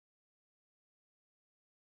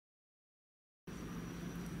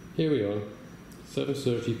Here we are,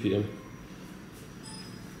 7:30 p.m.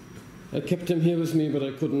 I kept him here with me, but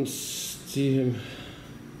I couldn't see him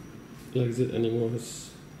like that anymore.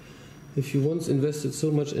 If you once invested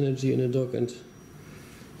so much energy in a dog and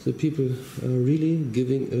the people are really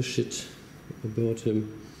giving a shit about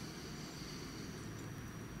him,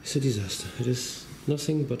 it's a disaster. It is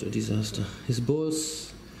nothing but a disaster. His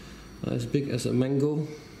balls are as big as a mango.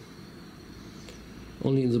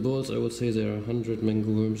 Only in the balls I would say there are 100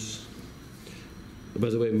 mangoworms. By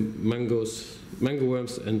the way,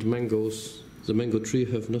 mangoworms and mangoes, the mango tree,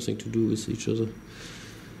 have nothing to do with each other.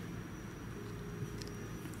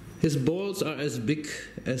 His balls are as big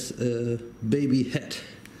as a baby head,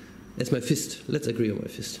 as my fist. Let's agree on my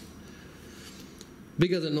fist.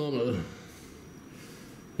 Bigger than normal.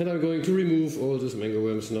 And I'm going to remove all these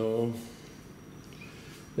mangoworms now.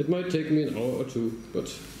 It might take me an hour or two,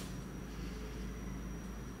 but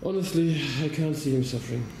honestly, I can't see him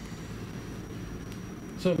suffering.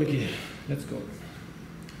 So, Micky, let's go.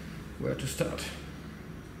 Where to start?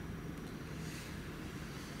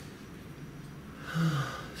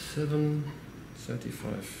 7:35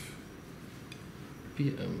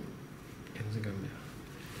 p.m. in the Gambia.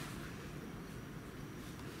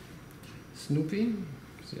 Snoopy,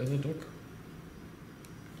 the other dog,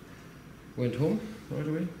 went home right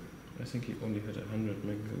away. I think he only had 100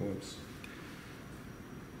 mangoworms.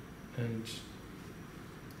 And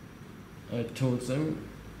I told them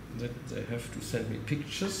that they have to send me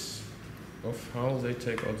pictures of how they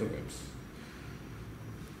take out the worms.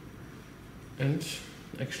 And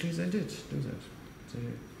actually they did do that.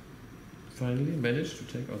 They finally managed to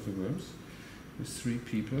take out the worms with 3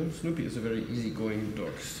 people. Snoopy is a very easygoing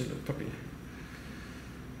dog, still a puppy.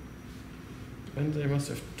 And they must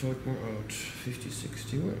have taken out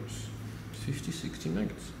 50-60 worms, 50-60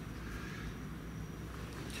 maggots.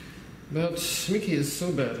 But Micky is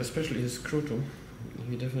so bad, especially his scrotum,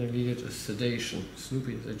 he definitely needed a sedation.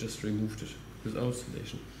 Snoopy, they just removed it without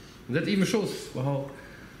sedation. And that even shows how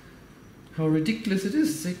ridiculous it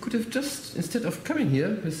is. They could have just, instead of coming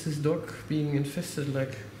here with this dog being infested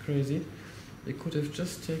like crazy, they could have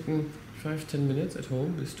just taken 5-10 minutes at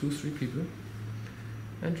home with 2-3 people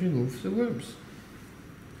and removed the worms.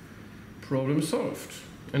 Problem solved.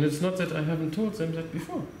 And it's not that I haven't told them that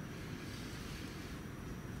before.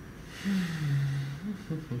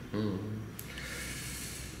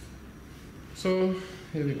 So,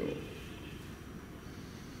 here we go.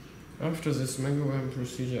 After this mangoworm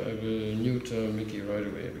procedure, I will neuter Micky right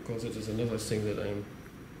away, because it is another thing that I'm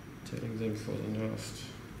telling them for the last,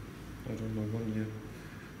 I don't know, 1 year.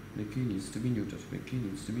 Micky needs to be neutered. Micky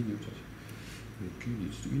needs to be neutered. Micky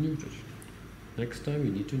needs to be neutered. Next time we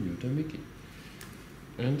need to neuter Micky.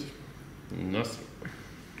 And nothing.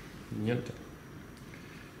 Niente.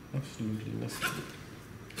 Absolutely nothing.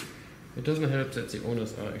 It doesn't help that the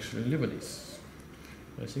owners are actually Lebanese.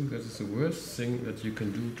 I think that is the worst thing that you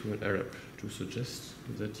can do to an Arab, to suggest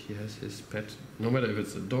that he has his pet, no matter if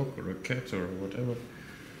it's a dog or a cat or whatever,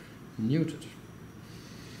 neutered.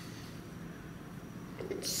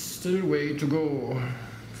 It's still a way to go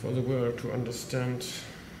for the world to understand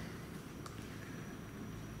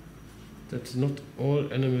that not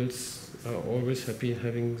all animals are always happy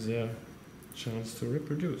having their chance to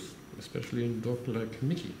reproduce, especially a dog like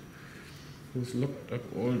Micky, who's locked up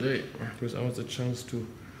all day without the chance to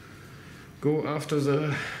go after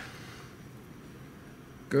the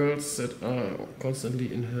girls that are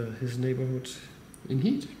constantly in his neighborhood in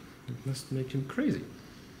heat. It must make him crazy.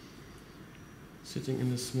 Sitting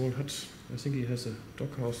in a small hut, I think he has a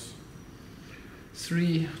doghouse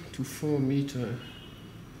 3 to 4 meters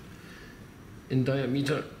in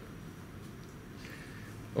diameter.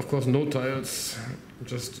 Of course, no tiles,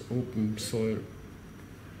 just open soil.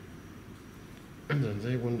 And then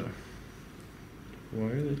they wonder why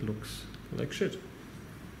it looks like shit.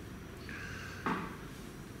 Ay.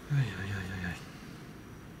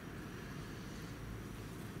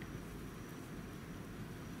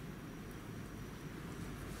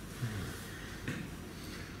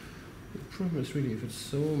 The problem is really, if it's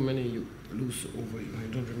so many you lose over you, I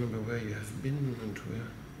don't remember where you have been and where.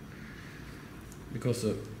 Because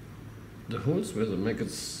the holes where the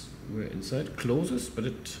maggots were inside closes, but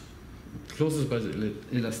it closes by the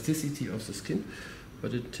elasticity of the skin,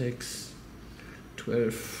 but it takes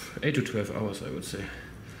 8 to 12 hours, I would say.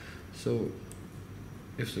 So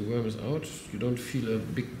if the worm is out, you don't feel a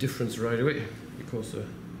big difference right away, because the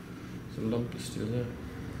lump is still there.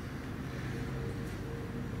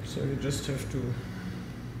 So you just have to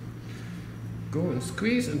go and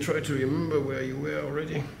squeeze and try to remember where you were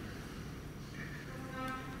already.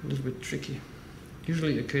 A little bit tricky.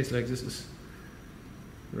 Usually a case like this is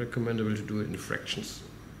recommendable to do it in fractions.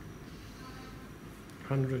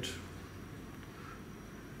 100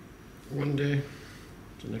 one day,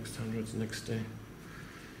 the next 100 the next day.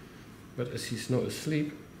 But as he's now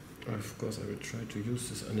asleep, of course I will try to use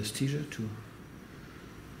this anesthesia to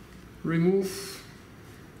remove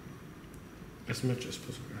as much as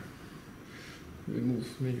possible.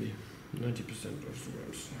 Remove maybe 90% of the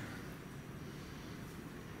worms.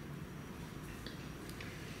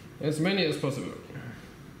 As many as possible.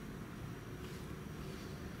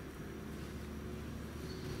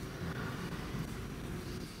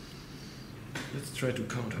 Let's try to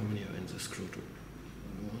count how many are in the scrotum.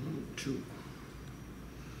 1, 2,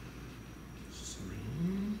 3.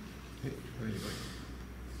 Hey, where are you going?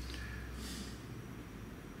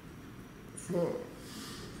 4,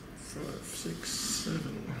 5, 6,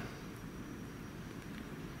 7.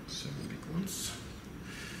 7 big ones.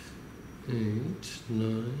 8,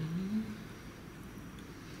 9,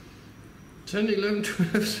 10, 11,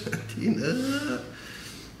 12, 13,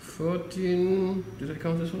 14. Did I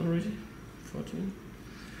count this one already? 14,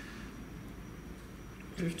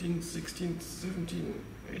 15, 16, 17,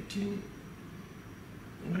 18,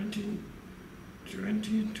 19,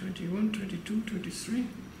 20, 21, 22, 23.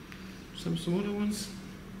 Some smaller ones.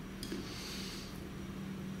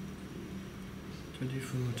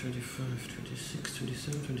 24, 25, 26,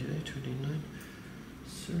 27, 28, 29,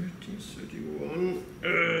 30, 31.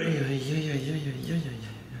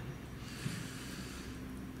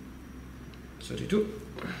 32.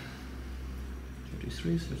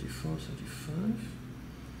 33, 34, 35,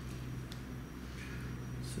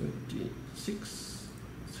 36,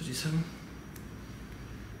 37,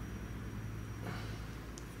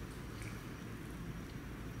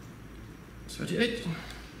 38,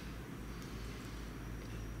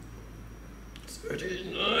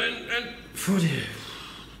 39, and 40,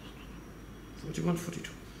 41,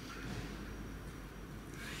 42.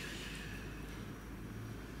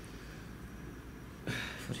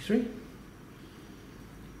 43,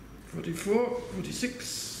 44,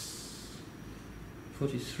 46,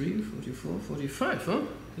 43, 44, 45, huh?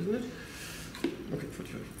 Isn't it? Okay,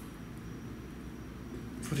 45.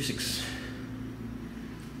 46.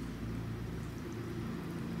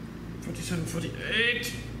 47,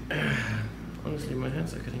 48. Honestly, my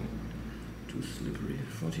hands are getting too slippery.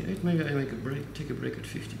 48, maybe I make a break, take a break at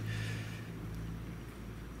 50.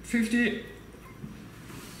 50.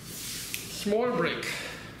 Small break.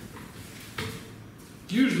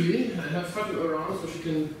 Usually I have Fatu around so she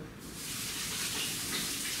can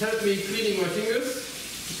help me cleaning my fingers,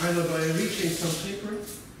 either by reaching some paper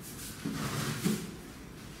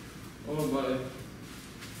or by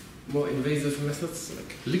more invasive methods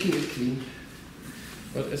like licking it clean.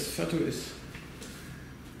 But as Fatu is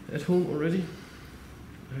at home already,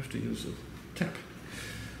 I have to use a tap.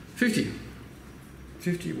 50,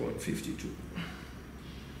 51, 52.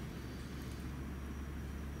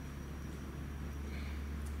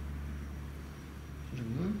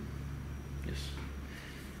 Yes.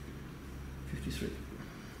 53.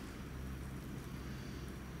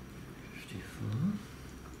 54.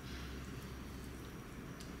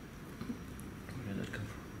 Where did that come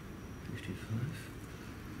from? 55.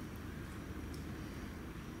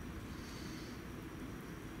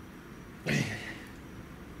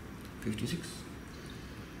 56.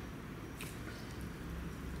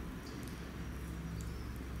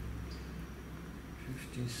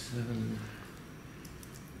 57.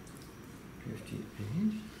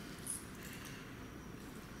 58.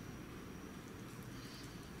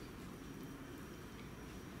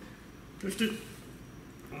 59.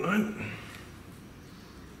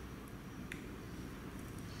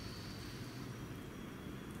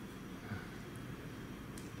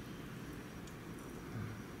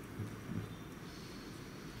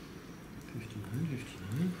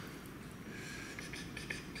 59.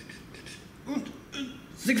 Und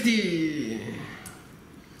 60.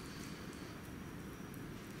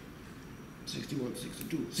 61,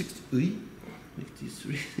 62, 63,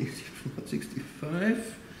 63, 64, 65.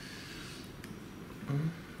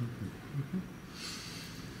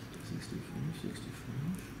 65, 65.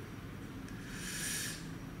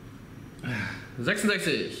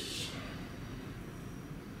 66.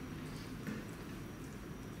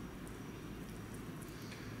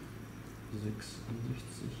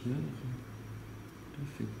 66, ja, da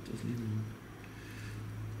fängt das Leben an.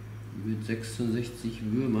 Mit 66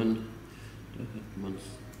 Würmern, da hat man es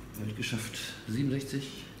bald geschafft.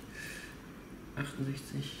 67,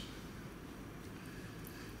 68,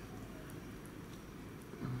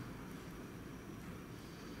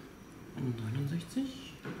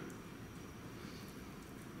 69,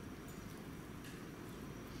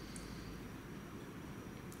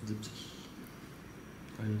 70.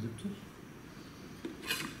 71.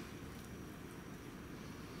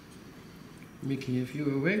 Micky, if you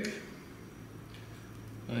were awake,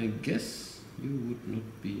 I guess you would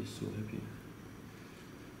not be so happy.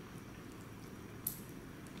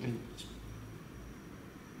 And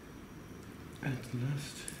at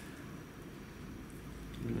last,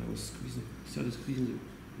 when I was started squeezing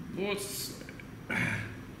the boards,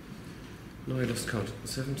 now I lost count.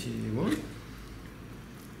 71? I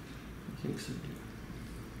think so.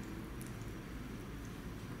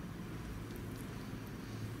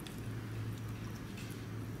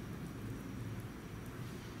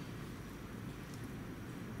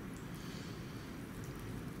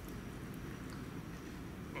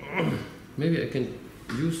 Maybe I can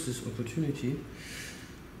use this opportunity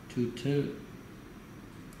to tell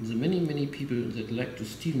the many people that like to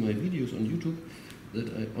steal my videos on YouTube that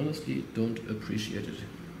I honestly don't appreciate it.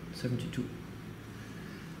 72.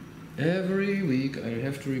 Every week I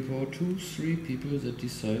have to report 2-3 people that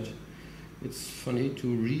decide it's funny to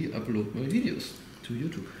re-upload my videos to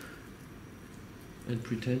YouTube and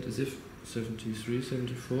pretend as if 73,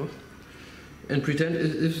 74 and pretend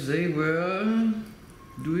as if they were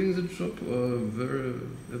doing the job or were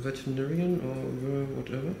a veterinarian or were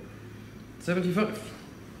whatever. 75.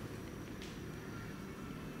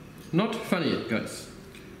 Not funny, guys,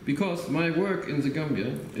 because my work in the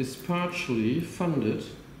Gambia is partially funded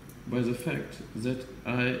by the fact that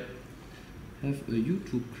I have a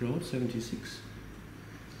YouTube crowd, 76,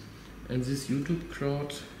 and this YouTube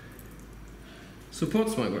crowd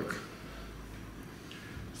supports my work.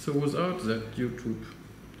 So without that YouTube,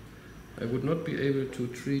 I would not be able to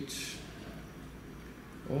treat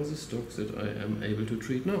all the stocks that I am able to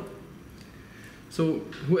treat now. So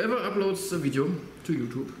whoever uploads a video to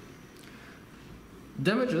YouTube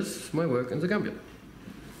damages my work in the Gambia.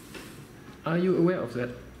 Are you aware of that?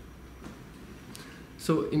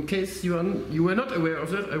 So in case you were not aware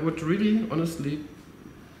of that, I would really honestly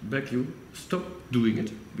beg you, stop doing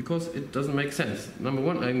it, because it doesn't make sense. Number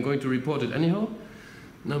one, I'm going to report it anyhow.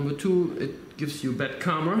 Number two, it gives you bad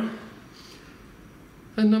karma.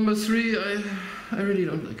 And number three, I really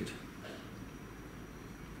don't like it.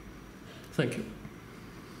 Thank you.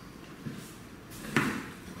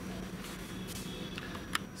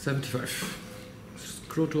 75.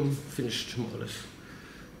 Scrotum finished, more or less.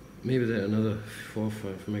 Maybe there are another 4 or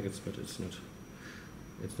 5 maggots, but it's not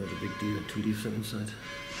a big deal to leave them inside.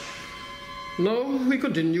 Now we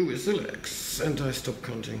continue with the legs, and I stop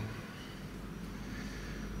counting.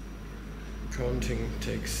 Counting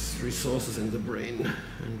takes resources in the brain,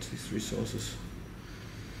 and these resources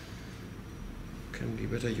can be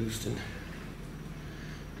better used in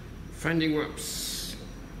finding worms.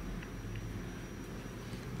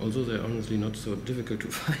 Although they're honestly not so difficult to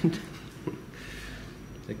find.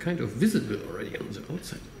 They're kind of visible already on the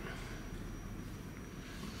outside.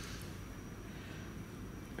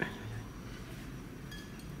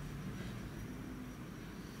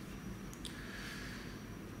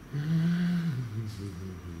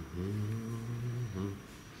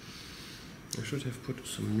 I should have put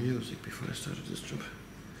some music before I started this job.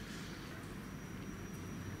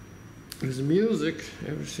 With music,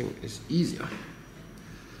 everything is easier.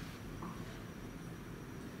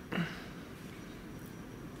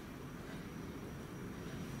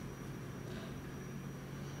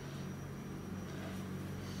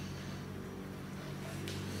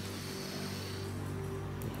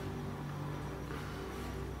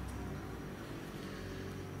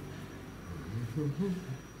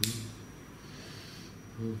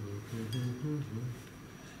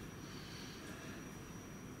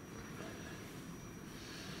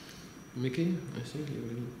 Micky, I think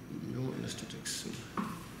you will know anesthetics.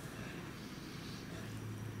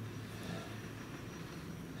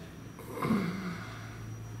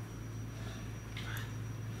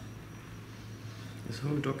 This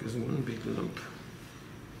whole dog is one big lump.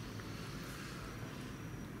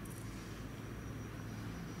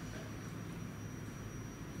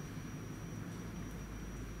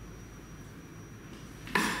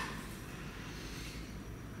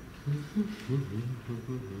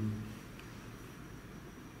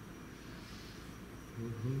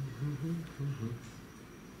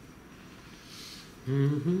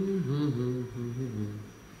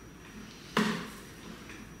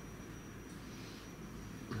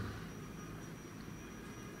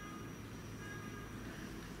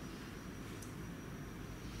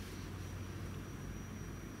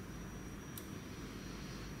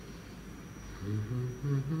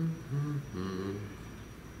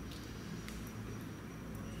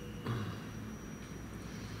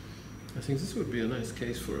 I think this would be a nice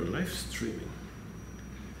case for a live streaming.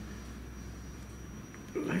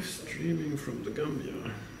 Live streaming from the Gambia.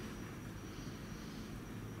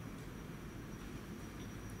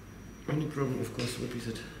 Only problem, of course, would be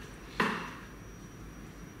that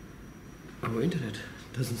our internet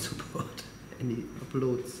doesn't support any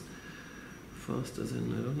uploads faster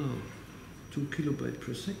than, I don't know, 2 kilobytes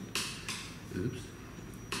per second. Oops.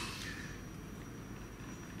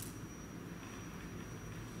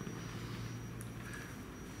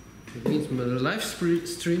 It means my live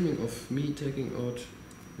streaming of me taking out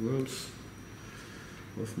worms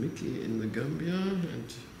of Micky in the Gambia,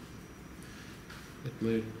 and it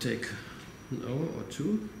might take an hour or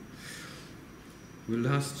two. Will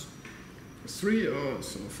last 3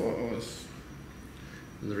 hours or 4 hours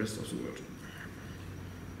in the rest of the world.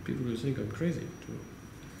 People will think I'm crazy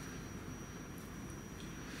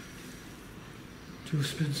to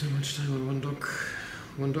spend so much time on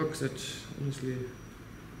one dog that honestly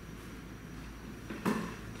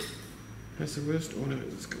has the worst owner in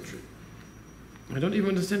this country. I don't even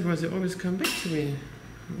understand why they always come back to me.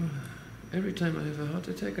 Every time I have a heart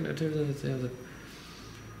attack and I tell them that they are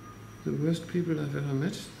the worst people I've ever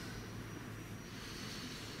met.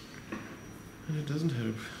 And it doesn't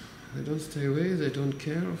help. They don't stay away, they don't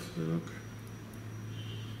care of the dog.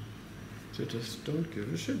 They just don't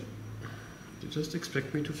give a shit. They just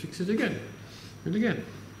expect me to fix it again, and again,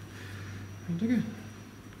 and again.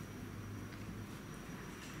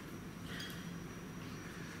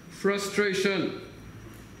 Frustration.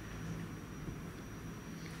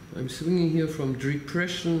 I'm swinging here from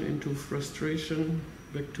depression into frustration,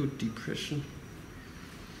 back to depression.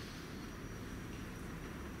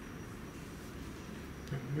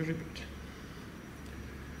 Very bad.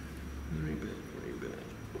 Very bad, very bad.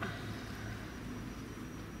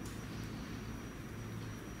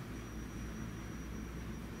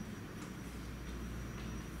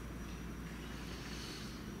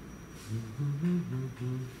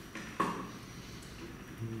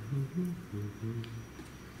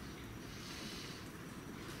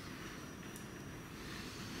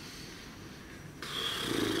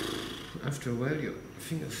 After a while, your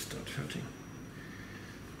fingers start hurting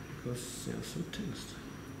because they are so tensed.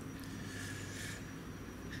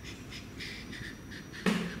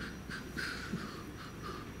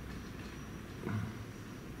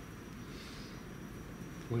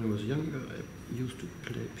 When I was younger, I used to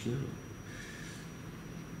play piano.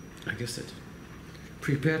 I guess that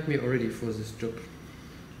prepared me already for this job.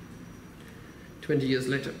 20 years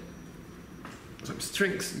later, some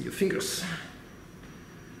strength in your fingers.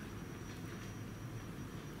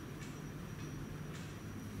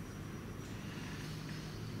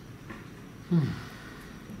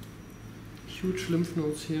 Huge lymph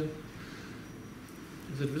nodes here.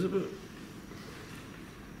 Is it visible?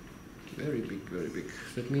 Very big, very big.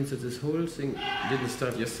 That means that this whole thing didn't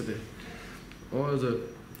start yesterday. All the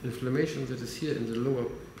inflammation that is here in the lower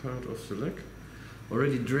part of the leg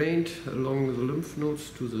already drained along the lymph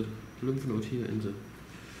nodes to the lymph node here in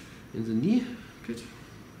the knee pit.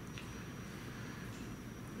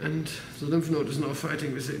 And the lymph node is now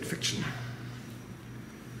fighting with the infection.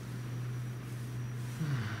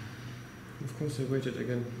 Of course, I waited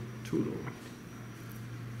again too long.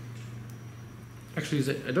 Actually,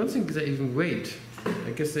 I don't think they even wait.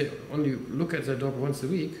 I guess they only look at their dog once a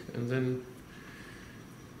week, and then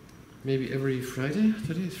maybe every Friday.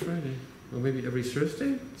 Today is Friday. Or maybe every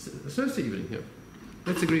Thursday? Thursday evening, yeah.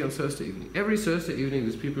 Let's agree on Thursday evening. Every Thursday evening,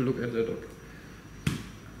 these people look at their dog.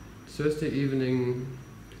 Thursday evening,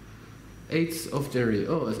 8th of January.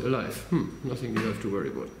 Oh, it's alive. Nothing you have to worry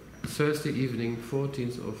about. Thursday evening,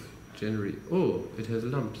 14th of January. Oh, it has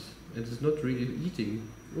lumps. And it's not really eating.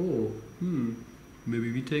 Oh,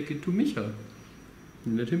 maybe we take it to Micha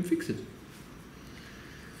and let him fix it.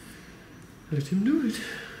 Let him do it.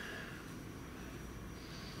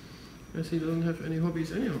 As he doesn't have any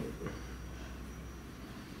hobbies anyhow.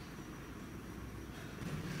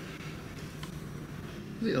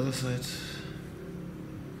 The other side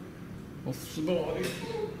of the body.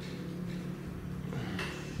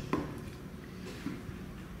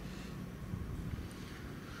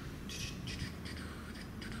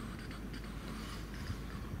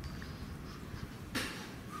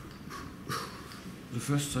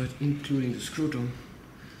 The first side, including the scrotum,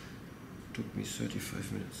 took me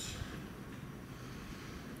 35 minutes.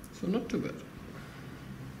 So not too bad.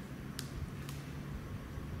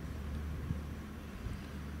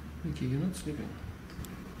 Micky, you're not sleeping.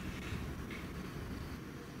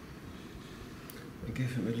 I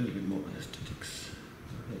gave him a little bit more anesthetics.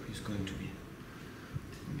 I hope he's going to be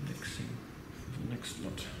relaxing for the next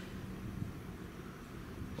lot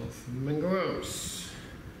of Mangoworms.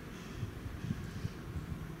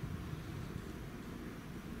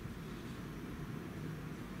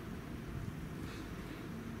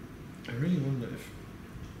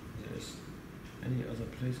 any other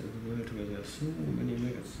place in the world where there are so many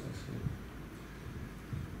maggots. I see.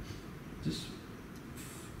 This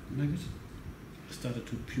maggot started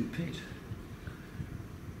to pupate.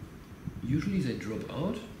 Usually they drop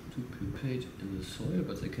out to pupate in the soil,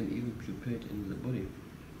 but they can even pupate in the body.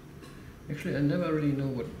 Actually, I never really know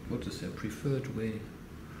what is their preferred way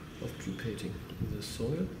of pupating, in the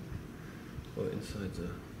soil or inside the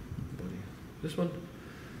body. This one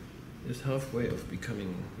is halfway of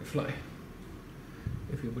becoming a fly.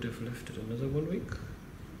 If you would have left it another 1 week,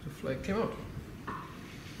 the fly came out.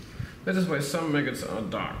 That is why some maggots are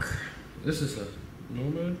dark. This is a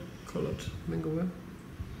normal colored mangoworm.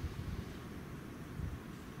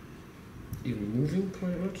 Even moving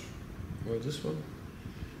quite a lot. While this one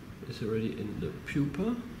is already in the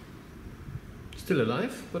pupa. Still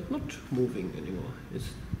alive, but not moving anymore. It's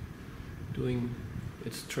doing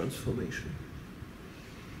its transformation.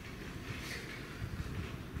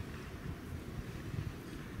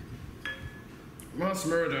 Mass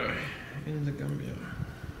murder in the Gambia.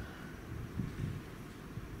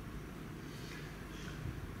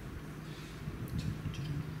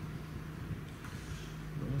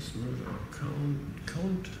 Mass murder.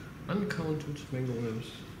 Uncounted mangoworms.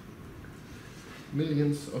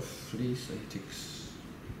 Millions of fleas and ticks.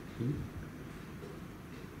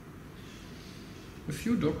 A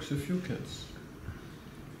few dogs, a few cats.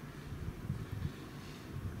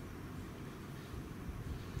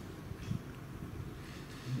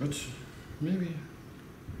 But maybe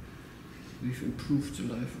we've improved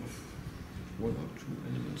the life of 1 or 2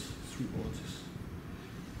 animals through all this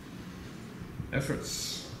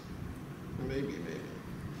efforts. Maybe.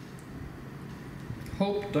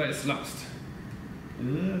 Hope dies last.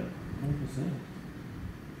 What was that?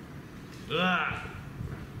 Ah!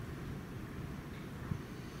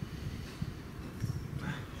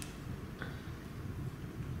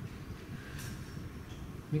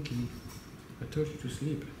 Micky, I told you to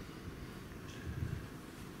sleep.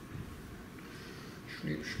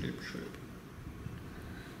 Sleep.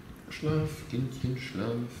 Schlaf, Kindchen,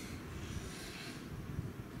 schlaf.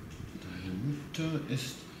 Deine Mutter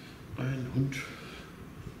ist ein Hund.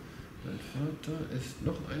 Dein Vater ist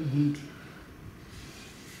noch ein Hund.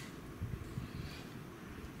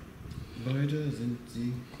 Beide sind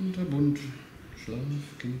sie kunterbunt.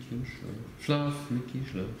 Schlaf, Kindchen, schlaf. Schlaf, Micky,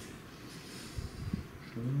 schlaf.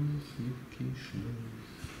 Schlaf, Micky, schlaf.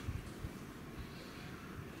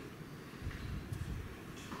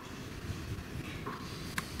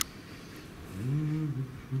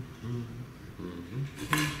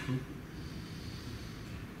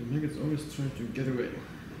 The maggots always try to get away.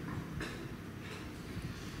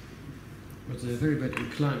 But they're very bad in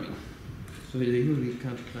climbing, so they usually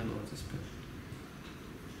can't climb out this path.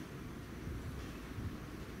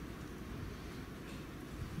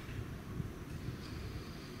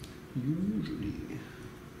 Usually.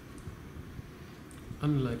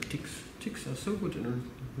 Unlike ticks. Ticks are so good in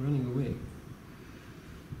running away.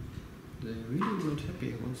 They're really not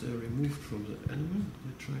happy once they're removed from the animal.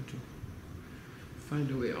 They try to find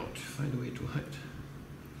a way out, find a way to hide.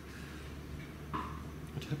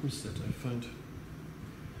 It happens that I find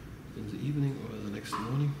in the evening or the next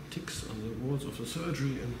morning ticks on the walls of the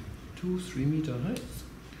surgery in 2-3 meter height.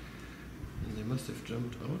 And they must have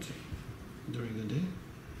jumped out during the day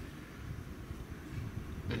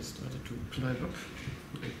and started to climb up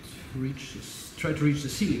and try to reach the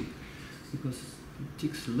ceiling, because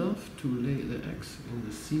ticks love to lay their eggs in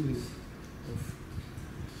the ceiling of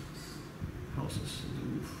houses in the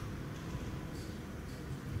roof.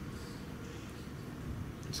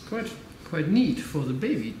 It's quite neat for the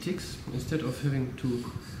baby ticks. Instead of having to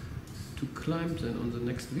climb then on the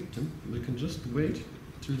next victim, they can just wait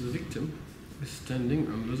till the victim is standing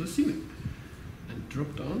under the ceiling and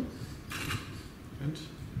drop down and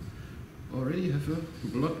already have a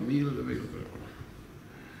blood meal available.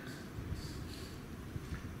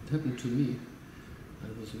 It happened to me. I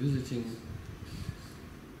was visiting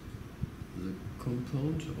the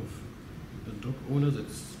compound of a dog owner that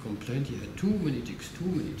complained he had too many ticks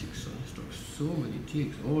on his dogs. So many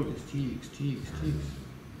ticks, always ticks.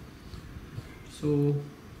 So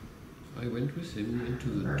I went with him into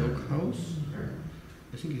the dog house.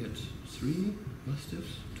 I think he had 3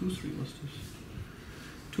 mastiffs, 2-3 mastiffs.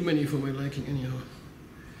 Too many for my liking anyhow.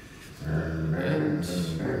 And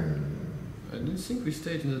I didn't think we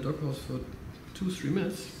stayed in the doghouse for 2-3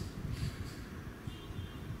 minutes.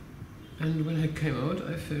 And when I came out,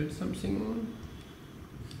 I felt something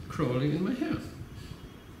crawling in my hair.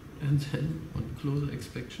 And then, on closer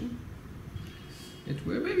inspection, it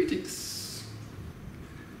were baby ticks.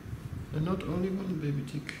 And not only one baby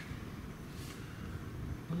tick.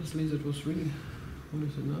 Honestly, that was really one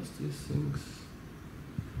of the nastiest things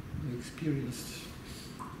I experienced.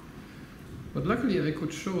 But luckily I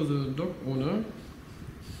could show the dog owner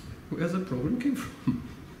where the problem came from.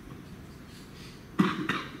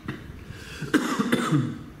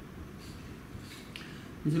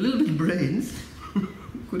 With a little bit of brains,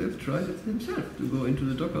 could have tried it himself to go into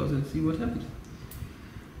the doghouse and see what happened.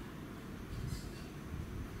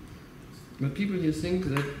 But people here think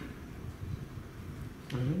that,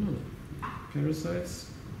 I don't know,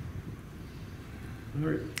 parasites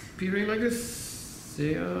are appearing like this.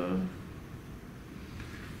 They are,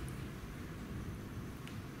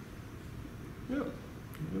 yeah,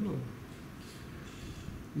 I don't know.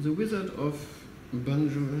 The Wizard of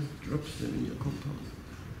Banjul drops them in your compound.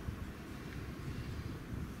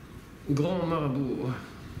 Grand Marabout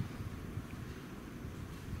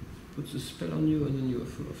puts a spell on you and then you are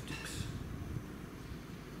full of ticks.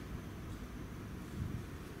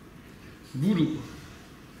 Voodoo.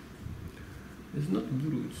 It's not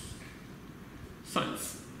voodoo, it's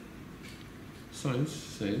science. Science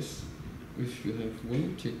says if you have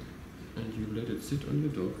one tick and you let it sit on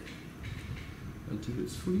your dog until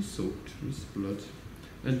it's fully soaked with blood,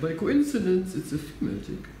 and by coincidence it's a female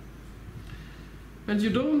tick, and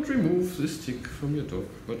you don't remove this tick from your dog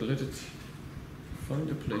but let it find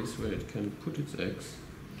a place where it can put its eggs,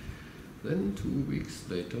 then 2 weeks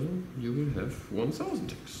later you will have 1,000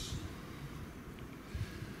 ticks.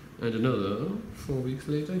 And another 4 weeks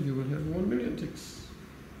later you will have 1 million ticks.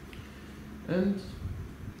 And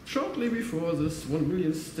shortly before this 1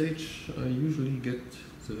 million stage I usually get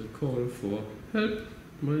the call for help,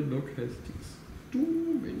 my dog has ticks.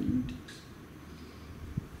 Too many ticks.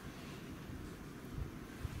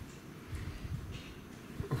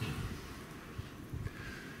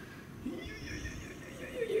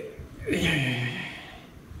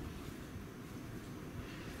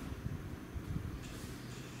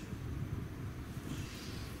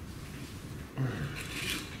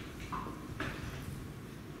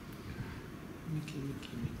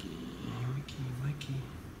 Micky.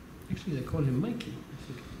 Actually, they call him Micky, I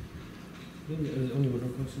think. Maybe I'm the only one who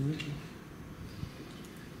calls him Micky.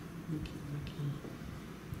 Micky.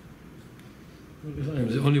 Well, if I'm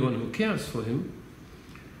the only one who cares for him,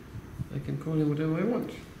 I can call him whatever I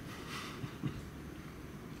want.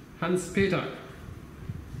 Hans Peter.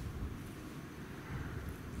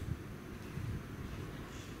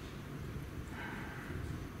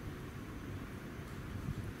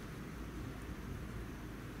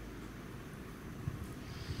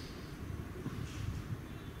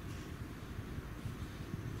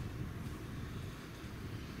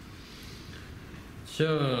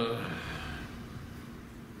 Tja.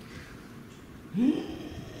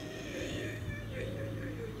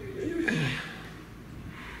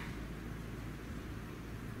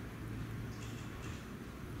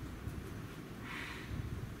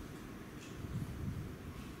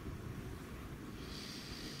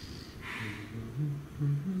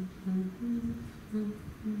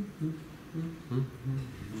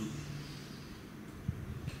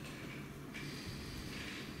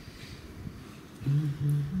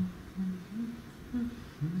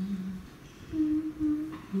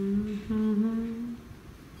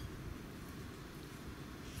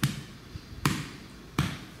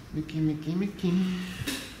 Micky.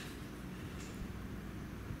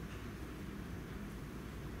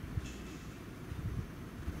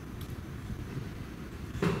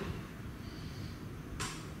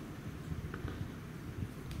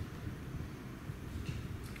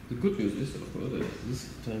 The good news is, of course, that this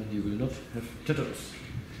time he will not have tetanus,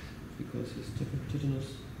 because his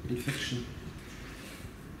tetanus infection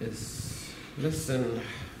is less than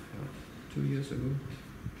 2 years ago.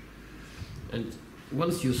 And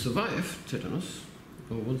once you survive tetanus,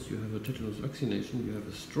 or once you have a tetanus vaccination, you have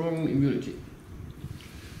a strong immunity.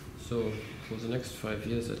 So for the next 5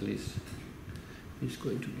 years at least, he's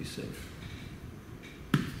going to be safe.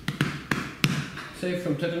 Safe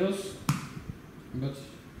from tetanus, but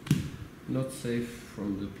not safe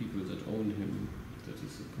from the people that own him. That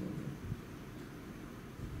is the problem.